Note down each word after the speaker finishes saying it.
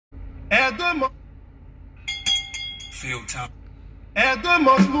Field time. Edo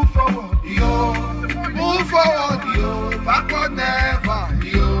must move forward, yo. Move forward, yo. Backward never,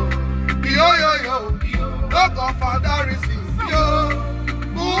 yo. Yo, yo, yo, yo. No Godfather receive, yo.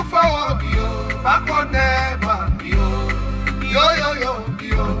 Move forward, yo. Backward never, yo. Yo, yo, yo,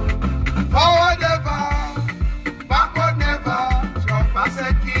 yo. Forward never, backward never. Strong pass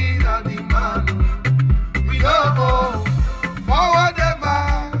a king and the man. We don't go. Forward never,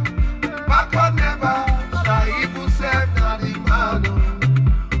 backward never.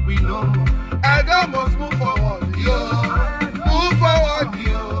 We know. Edo must move forward, yo. Move forward,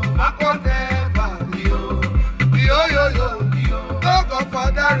 yo. Backward never, yo. Yo, yo, yo, yo. No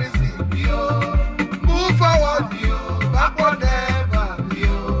Godfather receive, yo. Move forward, yo. Backward never,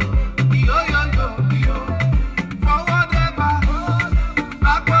 yo. Yo, yo, yo, yo. Forward never,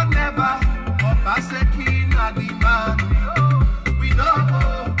 backward never. Obazee king and the man. We know.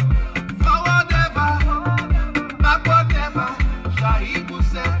 Forward never, backward never.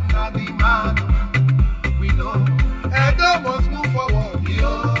 We know. Edo must move forward,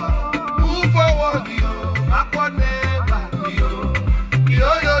 yo. Move forward, yo. Backward never, yo. Yo,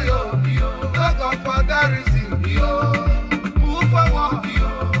 yo, yo, yo. No Godfather receive, yo. Move forward, yo.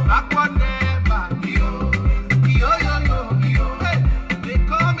 Backward never, yo. Yo, yo, yo, yo. Hey, they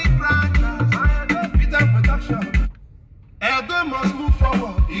call me Frank. Peter Production. Edo must move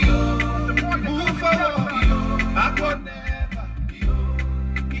forward, yo. Move forward, yo. Backward never.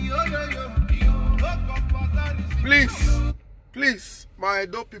 Please, my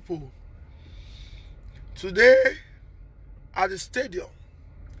Edo people, today at the stadium,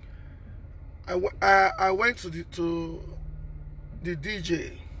 I went to the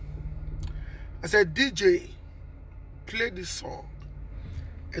DJ. I said, DJ, play this song.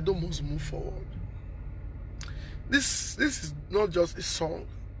 Edo must move forward. This is not just a song.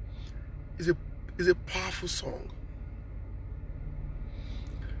 It's a powerful song.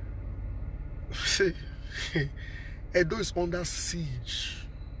 See, Edo is under siege.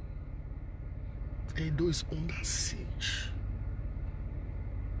 Edo is under siege.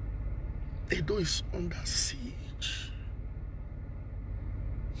 Edo is under siege.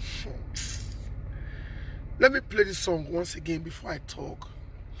 Let me play this song once again before I talk.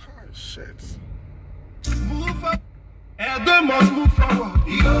 Oh, shit. Move up. Edo must move forward.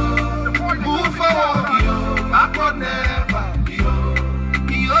 Yo. Move forward. Yo. Backward never. Yo.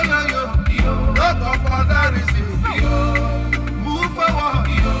 Yo, yo, yo. Yo. No Godfather receive, yo. Move forward,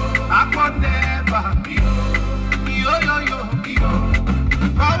 yo. Backward never, yo. Yo, yo, yo, yo.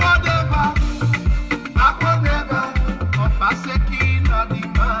 Forward never, backward never. Obazee king and the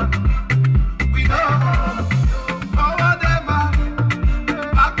man. We know. Forward never,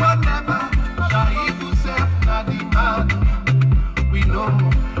 backward never. Obazee and the man. We know.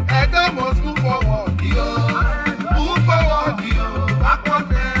 Edo must move forward, yo. Move forward, yo. Backward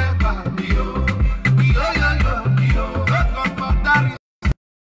never.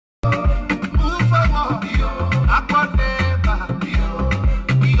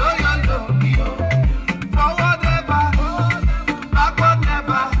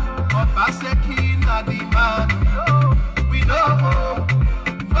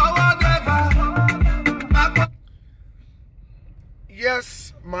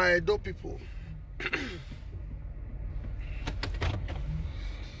 Yes, my Edo people.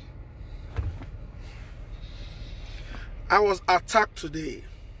 I was attacked today.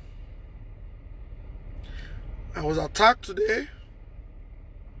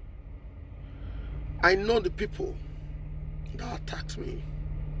 I know the people that attacked me.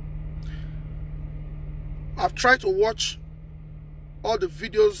 I've tried to watch all the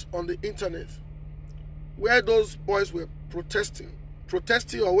videos on the internet where those boys were protesting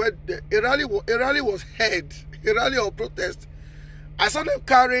or where a rally was held, a rally or protest. I saw them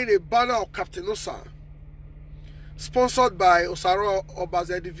carrying a banner of Captain Osa, sponsored by Osaro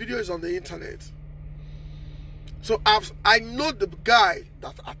Obazee. The video is on the internet. So I know the guy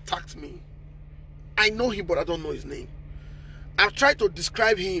that attacked me. I know him, but I don't know his name. I've tried to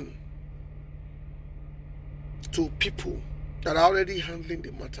describe him to people that are already handling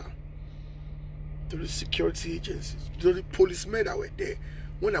the matter, to the security agencies, to the policemen that were there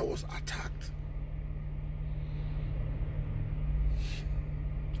when I was attacked.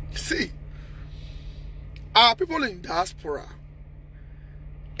 See, our people in diaspora,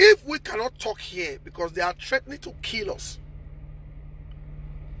 if we cannot talk here because they are threatening to kill us.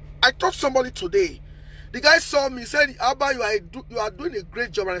 I told somebody today, the guy saw me, said, Abba, you are doing a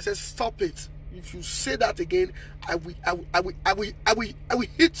great job, and I said, stop it. If you say that again, I will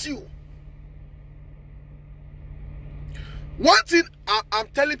hit you. One thing I'm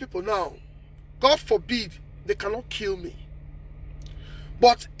telling people now, God forbid they cannot kill me.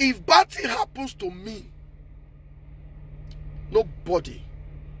 But if bad thing happens to me, nobody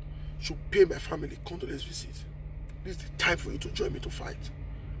should pay my family condolence visit. This is the time for you to join me to fight.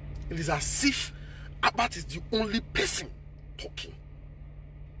 It is as if Abat is the only person talking.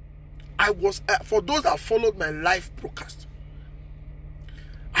 I was, for those that followed my live broadcast,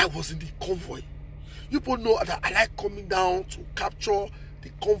 I was in the convoy. You people know that I like coming down to capture the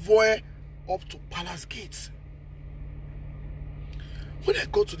convoy up to Palace Gates. When I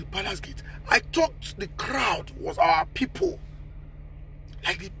got to the Palace Gate, I thought the crowd was our people,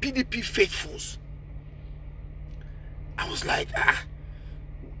 like the PDP faithfuls. I was like,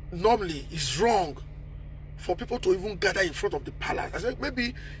 normally it's wrong for people to even gather in front of the palace. I said,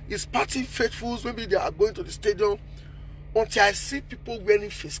 maybe it's party faithfuls, maybe they are going to the stadium, until I see people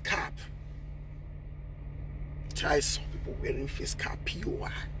wearing face cap. Until I saw people wearing face cap, POI.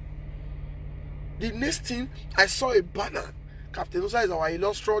 The next thing, I saw a banner. Captain Osa is our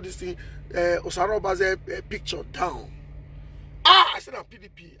illustrator, this thing, Obazee picture down. I said I'm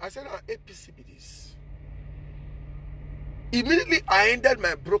PDP. I said I'm APC be this. Immediately, I ended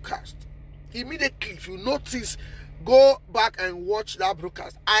my broadcast. Immediately, if you notice, go back and watch that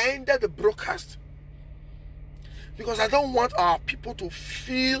broadcast. I ended the broadcast because I don't want our people to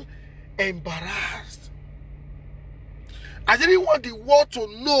feel embarrassed. I didn't want the world to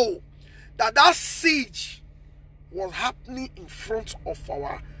know that that siege was happening in front of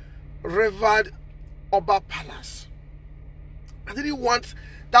our revered Oba Palace. I didn't want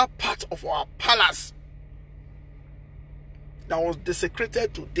that part of our palace that was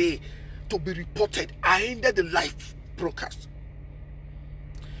desecrated today to be reported. I ended the live broadcast.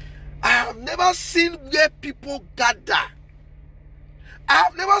 I have never seen where people gather. I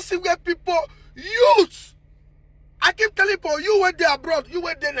have never seen where people, youth. I keep telling people, you went there abroad, you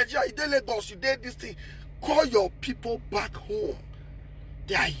went there Nigeria, you did Lagos, you did this thing. Call your people back home.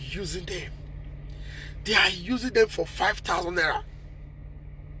 They are using them. They are using them for 5,000 naira.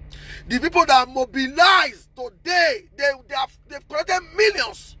 The people that mobilized today, they've collected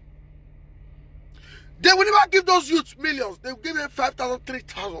millions. They will never give those youths millions. They will give them 5,000,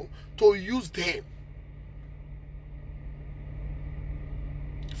 3,000 to use them.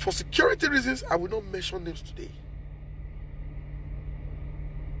 For security reasons, I will not mention names today.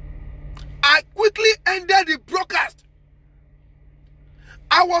 I quickly ended the broadcast.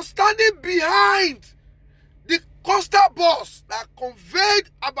 I was standing behind the coastal bus that conveyed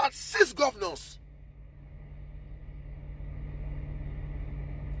about 6 governors.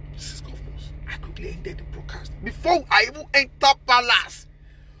 6 governors. I quickly ended the broadcast. Before I even enter palace,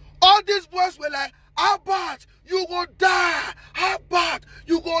 all these boys were like, Abat, you go die. Abat,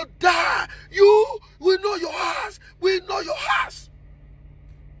 you go die. We know your house. We know your house.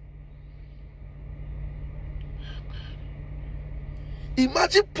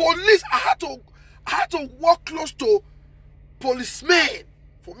 Imagine police. I had to walk close to policemen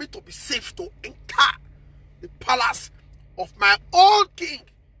for me to be safe to enter the palace of my own king.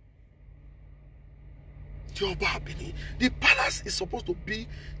 The palace is supposed to be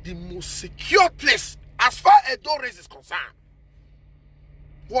the most secure place as far as Edo race is concerned.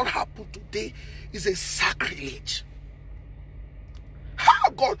 What happened today is a sacrilege. How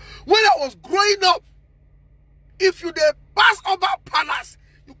God, when I was growing up, if you did pass over palace,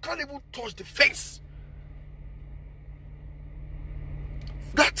 you can't even touch the fence.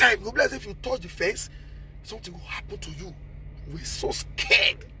 That time, you'll be as if you touch the fence, something will happen to you. We're so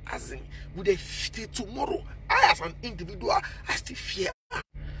scared, as in, with a fear tomorrow. I, as an individual, I still fear.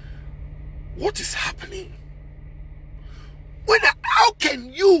 What is happening? How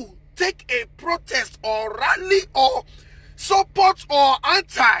can you take a protest or rally or support or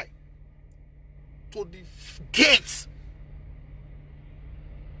anti to the gates?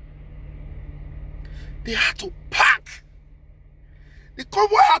 They had to park. The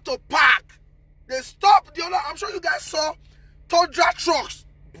convoy had to park. They stopped the other. I'm sure you guys saw Tundra trucks,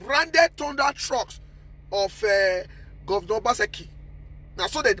 branded Tundra trucks of Governor Obazee. Now,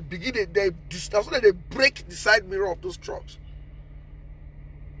 so they begin, so that they break the side mirror of those trucks.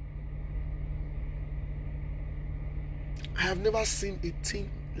 I have never seen a thing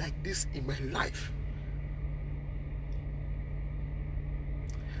like this in my life.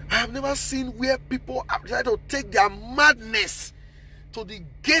 I have never seen where people are trying to take their madness to the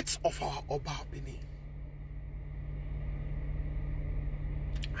gates of our Obazee.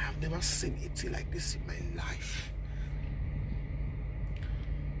 I have never seen a thing like this in my life.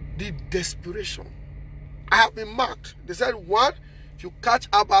 The desperation. I have been marked. They said, 1, if you catch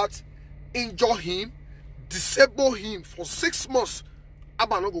Abat, injure him, disable him for 6 months,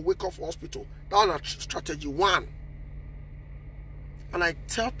 Abba not go wake up for hospital. That one is strategy one. And I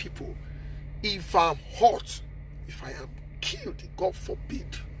tell people, if I'm hurt, if I am killed, God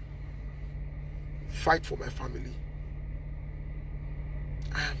forbid, fight for my family.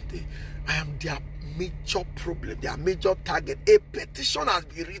 I am their major problem, their major target. A petition has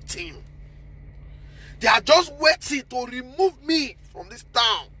been written. They are just waiting to remove me from this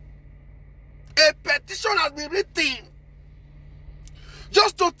town. A petition has been written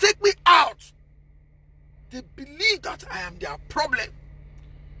just to take me out. They believe that I am their problem.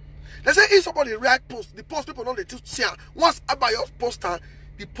 They say if somebody write post, the post people know they just see. Once Abayo's poster,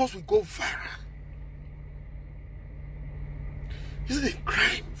 the post will go viral. Is it a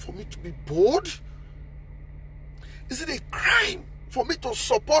crime for me to be bold? Is it a crime for me to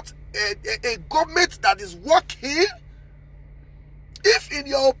support a government that is working? If in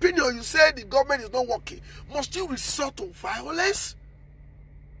your opinion you say the government is not working, must you resort to violence?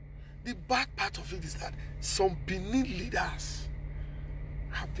 The bad part of it is that some Benin leaders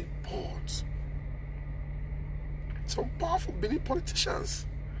have been bought. Some powerful Benin politicians,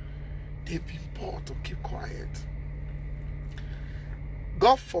 they've been bought to keep quiet.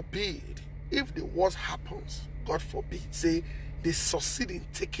 God forbid, if the worst happens, God forbid, say they succeed in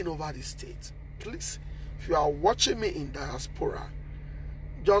taking over the state. Please, if you are watching me in diaspora,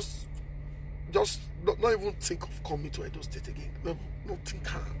 just not even think of coming to Edo State again. Not think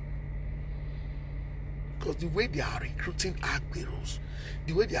hard. Because the way they are recruiting agberos,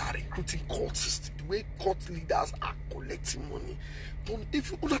 the way they are recruiting cultists, the way court leaders are collecting money,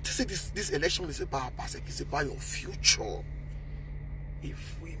 if you not say this election is about Obazee, it's about your future.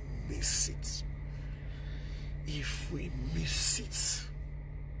 If we miss it,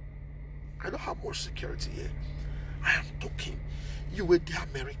 I don't have much security here. I am talking. You were the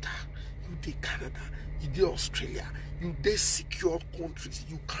America, you did Canada, you did Australia, you did secure countries.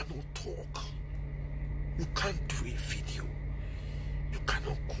 You cannot talk. You can't do a video. You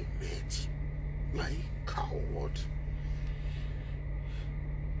cannot comment. You are a coward.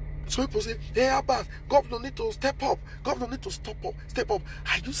 So people say, hey, Abbas, governor need to step up. Governor need to step up.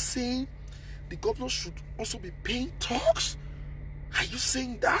 Are you saying the governor should also be paying tax? Are you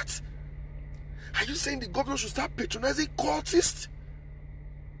saying that? Are you saying the governor should start patronizing cultists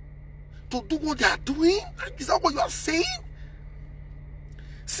to do what they are doing? Is that what you are saying?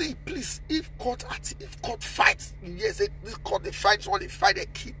 See, please, if court fights, yes, this court they fight, so they fight, they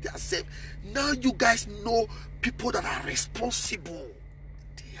keep themselves. Now you guys know people that are responsible.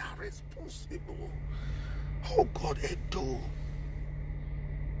 They are responsible. Oh God, Edo.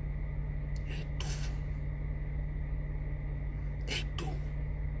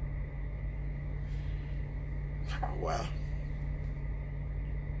 Oh, well,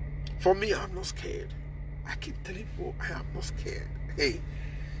 for me, I'm not scared. I keep telling people I am not scared. Hey,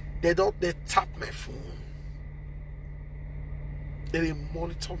 they tap my phone. They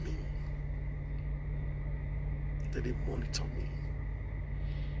monitor me.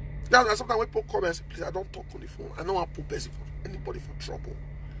 That's sometimes when people come and say, please, I don't talk on the phone. I don't want to put anybody for trouble.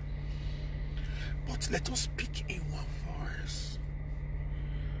 But let us speak in one voice.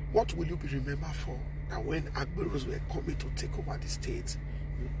 What will you be remembered for? That when Agberos were coming to take over the state,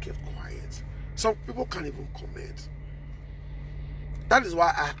 you kept quiet. Some people can't even comment. That is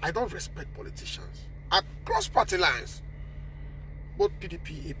why I don't respect politicians. Across party lines. Both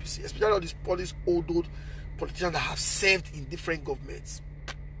PDP, APC, especially all these old politicians that have served in different governments.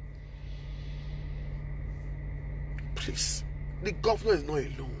 Please, the governor is not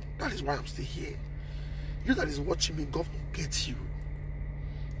alone. That is why I'm still here. You that is watching me, governor gets you.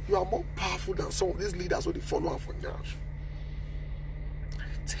 You are more powerful than some of these leaders who they follow for Nash. I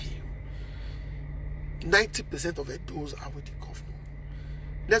tell you, 90% of those are with the governor.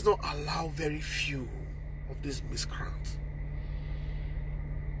 Let's not allow very few of these miscreants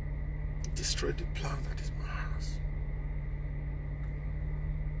destroy the plan that is my house.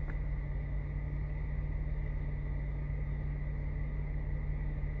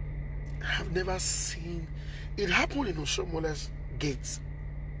 I have never seen it happen in Oshomole's gates.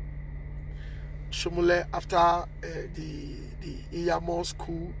 Shomole, after the Iyamo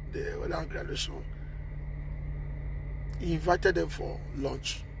school, the other graduation, he invited them for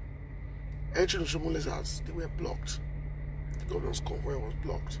lunch. Entering Shomole's house, they were blocked. The governor's convoy was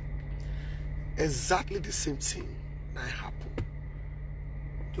blocked. Exactly the same thing that happened.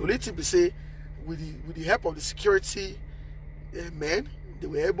 The only thing we say, with the help of the security men, they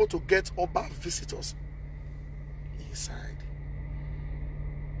were able to get Oba visitors inside.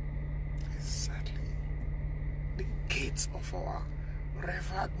 Exactly. The gates of our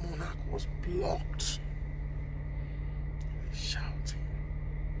revered monarch was blocked. They were shouting.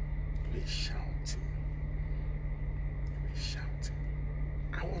 were shouting. They were shouting.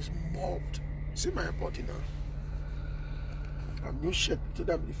 I was mobbed. See my body now. A new shirt to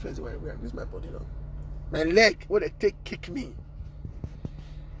them the first way I wear. This is my body now. My leg, when they kick me.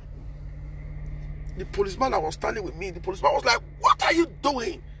 The policeman that was standing with me, the policeman was like, "What are you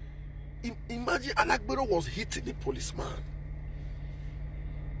doing?" Imagine Alagbero was hitting the policeman.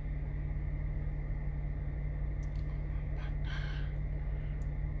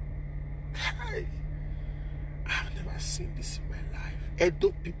 I've never seen this in my life.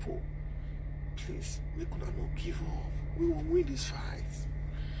 Edo people, please, we could not give up. We will win this fight.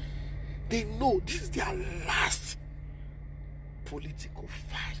 They know this is their last political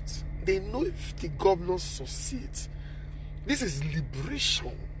fight. They know if the governor succeeds, this is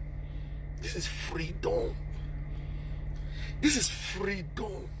liberation. This is freedom. This is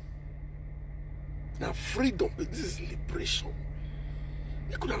freedom. Now freedom, this is liberation.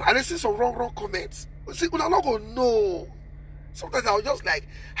 You could have, and I see some wrong comments. See, we're not gonna know. Sometimes I was just like,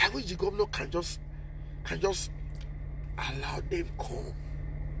 I wish the governor can just allow them come.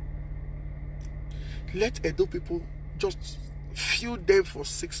 Let Edo people just feel them for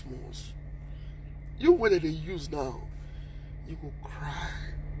 6 months. You whether they use now, you go cry.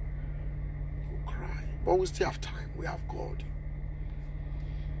 You go cry. But we still have time. We have God.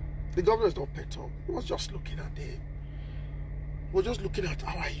 The governor is not pet up. He was just looking at them. We're just looking at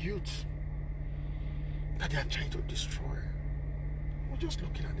our youth that they are trying to destroy. We're just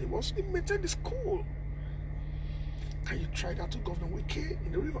looking at them. Also, they maintain the school. Can you try that to Governor Wike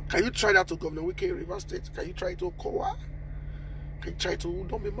in the river? Can you try that to Governor Wike in River State? Can you try it to Okowa? Can you try it to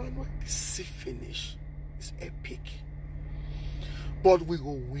Udom Emmanuel? This is finish. It's epic. But we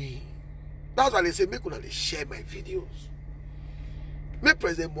will win. That's why they say, make they share my videos. Make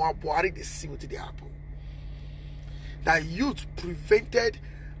President Buhari they see what they happen. That youth prevented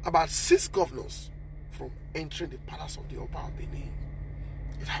about 6 governors from entering the palace of the Oba of Benin.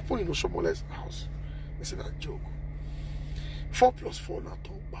 It happened in Oshomole's house. They said that joke. 4 + 4 not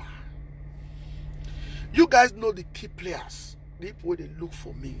bad. You guys know the key players. The people where they look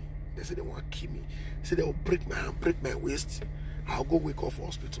for me. They say they want to kill me. They say they will break my hand, break my waist. I'll go wake up for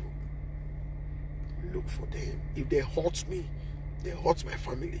hospital. Look for them. If they hurt me, they hurt my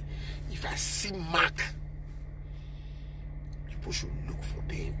family. If I see Mark, people should look for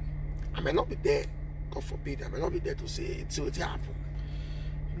them. I may not be there. God forbid. I may not be there to say it's what happened.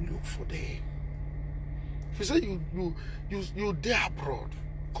 Look for them. If you say you there abroad,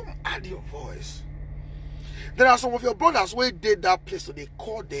 come add your voice. There are some of your brothers who did that place, so they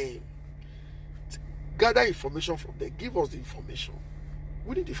call them. Gather information from them. Give us the information.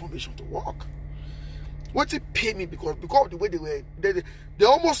 We need information to work. What they pay me because of the way they were, they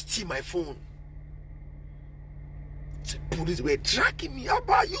almost steal my phone. The police were dragging me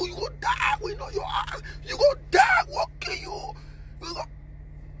about you. You go die. We know your ass. You go die. We'll kill you.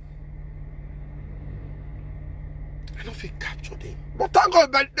 I don't feel capture them. But thank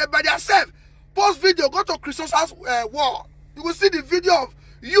God by themselves. Post video, go to Christos' house wall. You will see the video of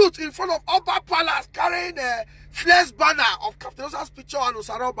youth in front of Upper Palace carrying a flash banner of Captain Osa's picture and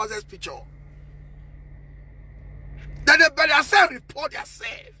Osaro Obazee's picture. Then they by themselves report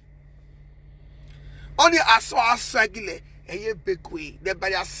themselves. Only as saw us regularly a big way. They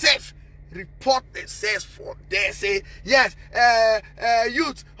by themselves report themselves for there. Say yes,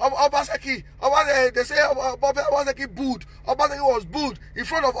 youth Obazee, they say Obazee booed. Obazee was booed in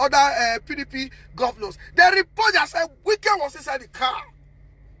front of other PDP governors. They report themselves. Wicked was inside the car.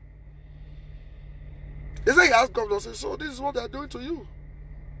 They say he asked governors, say, so this is what they are doing to you.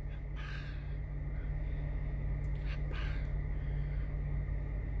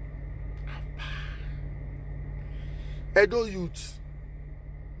 Edo youth,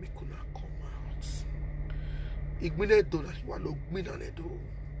 me could not come out. Igbine do that you are no Igbine and Edo.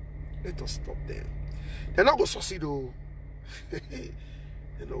 Let us stop them. They're not going to succeed though. They're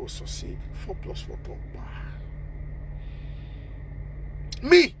not going to succeed. 4 + 4 talk bad.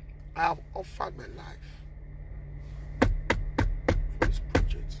 Me, I have offered my life for this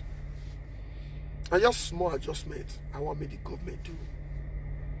project. And just small adjustment I want me the government do.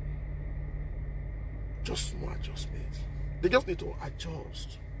 Just small adjustment. They just need to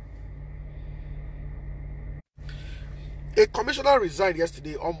adjust. A commissioner resigned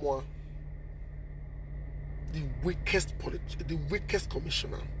yesterday, Omwa. The weakest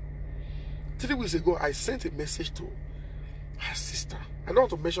commissioner. 3 weeks ago, I sent a message to her sister. I don't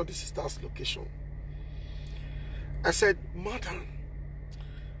want to mention the sister's location. I said, Madam,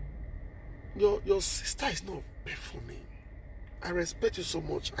 your sister is not performing. I respect you so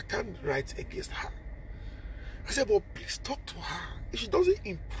much. I can't write against her. I said, but please talk to her. If she doesn't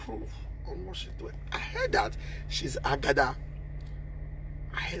improve on what she's doing. I heard that she's Agada.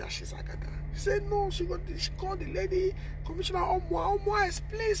 She said, no, she called the lady, Commissioner Omwa,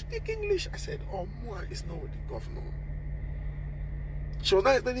 please speak English. I said, Omwa is not with the governor. She was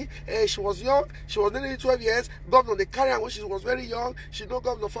not explaining, she was young, she was nearly 12 years, governor, they carry her when she was very young, she no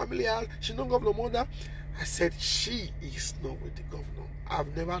governor family house, she no governor mother. I said, she is not with the governor.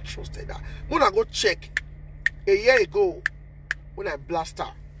 I've never trusted her. When I go check, a year ago, when I blast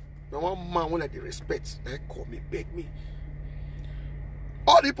her, now one man, when I did respect, they call me, beg me.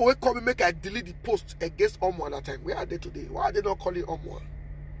 All the people will call me, make I delete the post against Omwa at that time. Where are they today? Why are they not calling Omwa?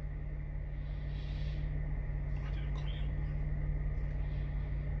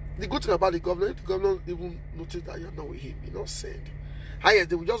 The good thing about the governor even noticed that you're not with him, you're not said. Yes,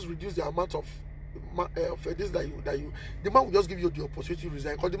 they will just reduce the amount of this that you the man will just give you the opportunity to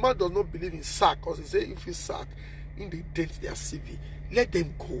resign, because the man does not believe in sack, because he say if he sack in the dent their CV, let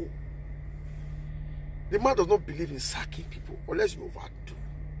them go. The man does not believe in sacking people unless you overdo.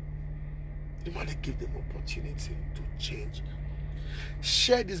 The man, they give them opportunity to change.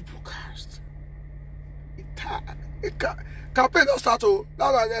 Share this broadcast. Campaign don't start. That's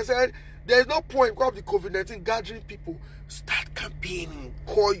why they said there is no point because of the COVID-19 gathering people. Start campaigning.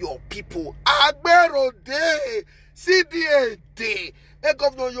 Call your people. Agbero day, CDA day. Hey,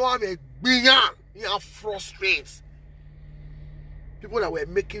 governor, you have a billion. You have frustrates. People that were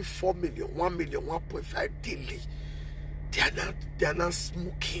making 4 million, 1 million, 1.5 daily, they are not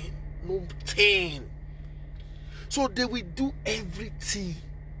smoking, no pain. So they will do everything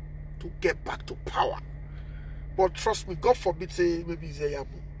to get back to power. But trust me, God forbid, say maybe Zeyamu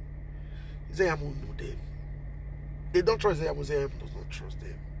know them. They don't trust Zeyamu does not trust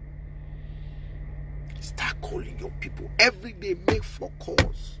them. Start calling your people every day. Make 4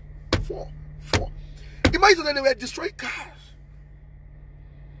 calls. 4. Imagine that they were destroying cars.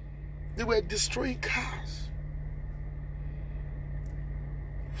 They were destroying cars.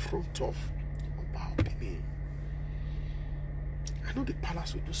 Front of Obazee. I know the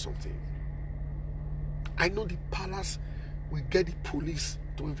palace will do something. I know the palace will get the police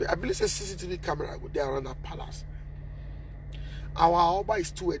to invade. I believe it's a CCTV camera go there around that palace. Our Oba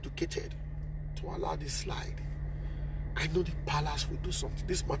is too educated to allow this slide. I know the palace will do something.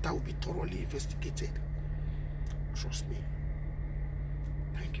 This matter will be thoroughly investigated. Trust me.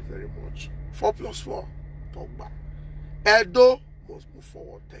 Thank you very much. 4+4. Talk back. Edo must move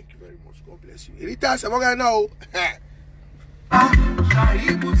forward. Thank you very much. God bless you.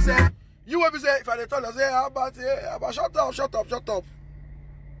 You will be saying, if I tell you, say, how about shut up.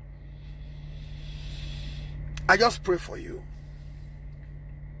 I just pray for you.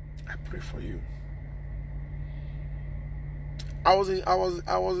 I pray for you. I was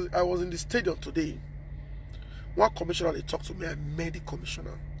in the stadium today. One commissioner, they talked to me. I met the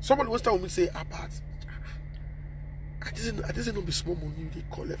commissioner. Somebody was telling me, say, Abat, I didn't know the small money they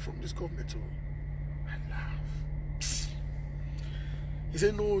collect from this government. I laugh. He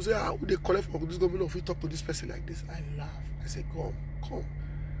said, no, say, how would they collect from this government if we talk to this person like this? I laugh. I said, come.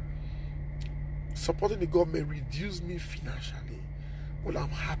 Supporting the government reduced me financially. Well, I'm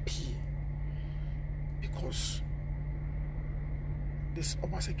happy because this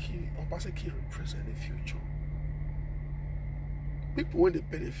Obazee represents the future. People, when they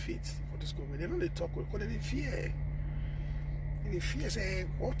benefit for this government, they know they talk with, because they fear. They fear, say,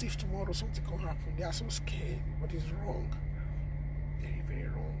 what if tomorrow something can happen? They are so scared, but it's wrong. Very, very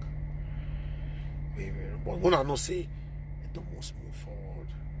wrong. Very, very wrong. But when I know, say, Edo must move forward.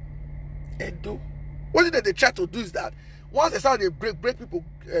 Edo. What they try to do is that once they start, they break people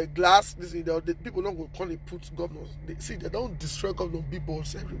glass. The people don't go call it put governors. They don't destroy governor big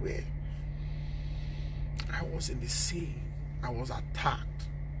balls everywhere. I was in the scene. I was attacked.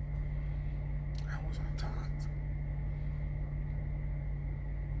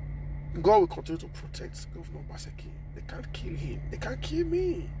 God will continue to protect Governor Obazee. They can't kill him. They can't kill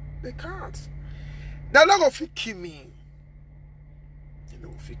me. They can't. They're not going to kill me. They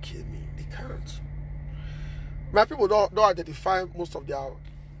don't kill me. They can't. My people don't identify most of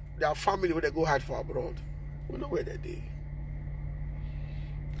their family when they go hide for abroad. We know where they're.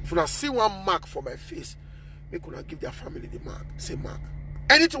 If I see one mark for my face, they could not give their family the mark. Say mark.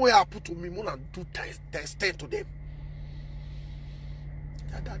 Anything where I put to me, more than do times 10 to them.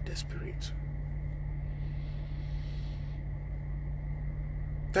 They're that desperate.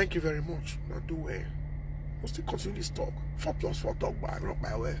 Thank you very much. Now do well. We'll still continue this talk. 4+4 talk by rock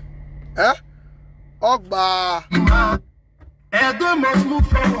by way. Ogba. Edo must move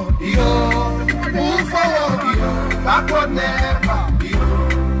forward. Move forward. Backward never.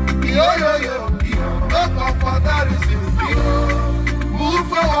 Yo. Look for that reason. Move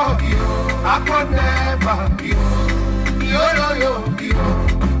forward, backward never.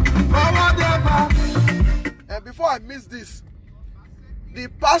 Forward never. And before I miss this, the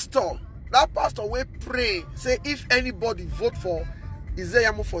pastor, that pastor will pray, say if anybody vote for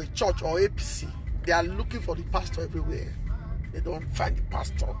Obazee for a church or APC, they are looking for the pastor everywhere. They don't find the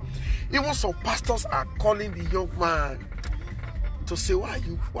pastor. Even some pastors are calling the young man to say, why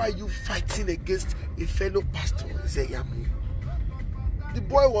are you fighting against a fellow pastor, Obazee? The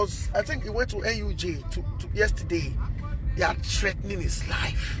boy was, I think he went to NUJ yesterday. They are threatening his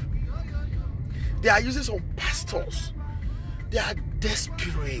life. They are using some pastors. They are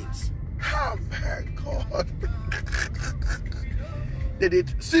desperate. Oh my God. They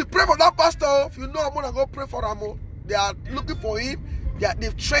did. See, pray for that pastor. If you know I'm gonna go pray for him. They are looking for him.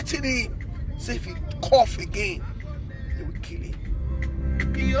 They've threatened him. Say if he cough again, they will kill him.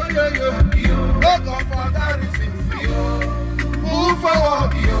 No God for that reason. Move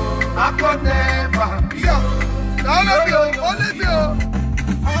forward. I could never. Only me.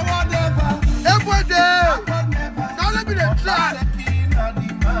 Forward never. Every day. Now let me try.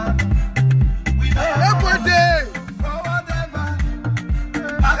 Every day.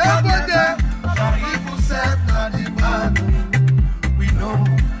 Every day. People said that the man. We know.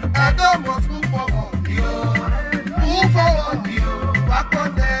 And I must move forward. Move forward.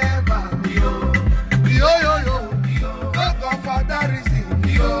 Backward never. No God for that reason.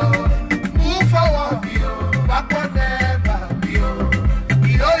 Move forward. Backward never.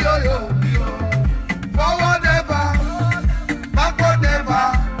 Forward never. Backward never.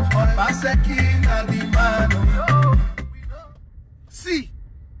 See,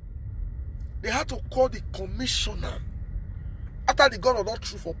 they had to call the commissioner after the God of all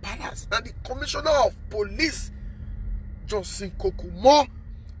truth for palace, and the commissioner of police, Johnson Kokumo,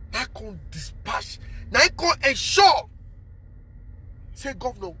 I can dispatch, now I can ensure. Say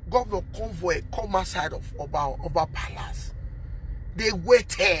governor convoy come outside of Oba Palace. They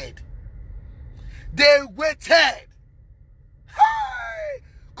waited. Hey!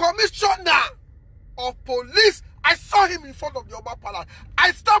 Commissioner of police, I saw him in front of the Oba Palace.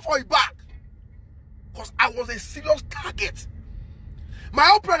 I stand for his back. Because I was a serious target. My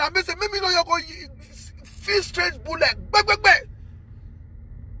own brother may say, maybe you're going to feel strange bullet. Bang.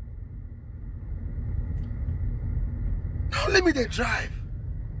 Now let me drive.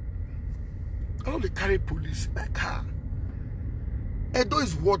 I only carry police in my car. Edo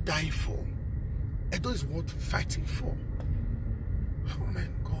is worth dying for. Edo is worth fighting for. Oh my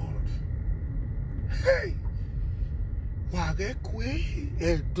God. Hey. Wagekwe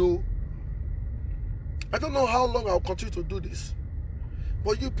Edo. I don't know how long I'll continue to do this.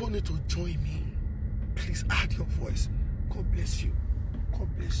 But you people need to join me. Please add your voice. God bless you. God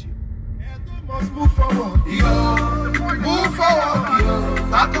bless you. Edo must move forward. Move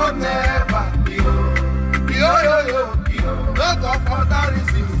forward. Backward never. No God for that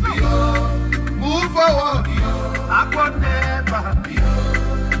reason. Move forward. Backward never.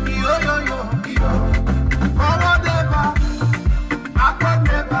 Forward never. Backward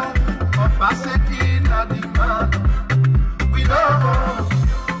never. Obaseki na the man. We know.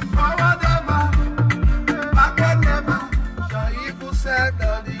 Forward never. Backward never. Shaibu said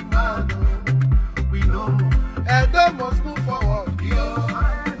na the man. We know. And they must move forward.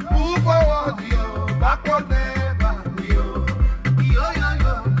 Move forward. Backward never.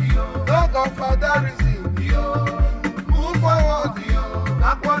 No God for that reason. Move forward.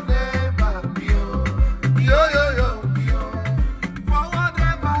 Backward never. Forward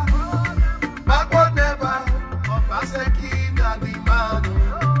never. Backward never. Obaseki na the man.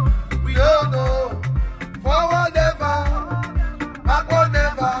 We don't know. Forward never. Backward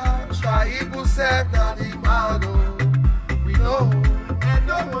never. Shaibu said na the man. We know. And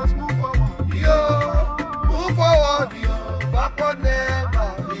no one's move forward. Move forward. Backward never.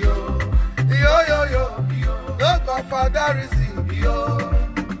 No God for that reason.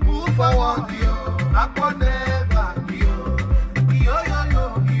 Move forward. Backward never.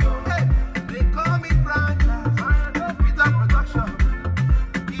 Hey, they call me franchise. Peter Production.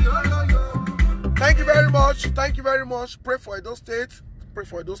 Thank you very much. Thank you very much. Pray for Edo State. Pray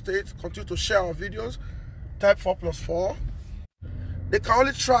for Edo State. Continue to share our videos. Type 4+4. They can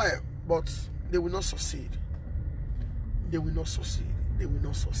only try, but they will not succeed. They will not succeed. They will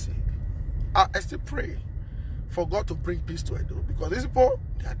not succeed. I still pray for God to bring peace to Edo, because these people,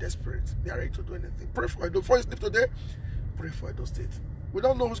 they are desperate. They are ready to do anything. Pray for Edo. Before you sleep today, pray for Edo State. We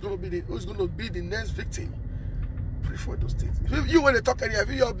don't know who's going to be the next victim. Pray for Edo State. If you when they talk any, if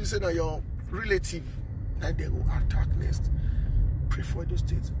you all be saying that your relative, that they will attack next. Pray for Edo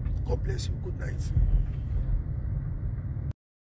State. God bless you. Good night.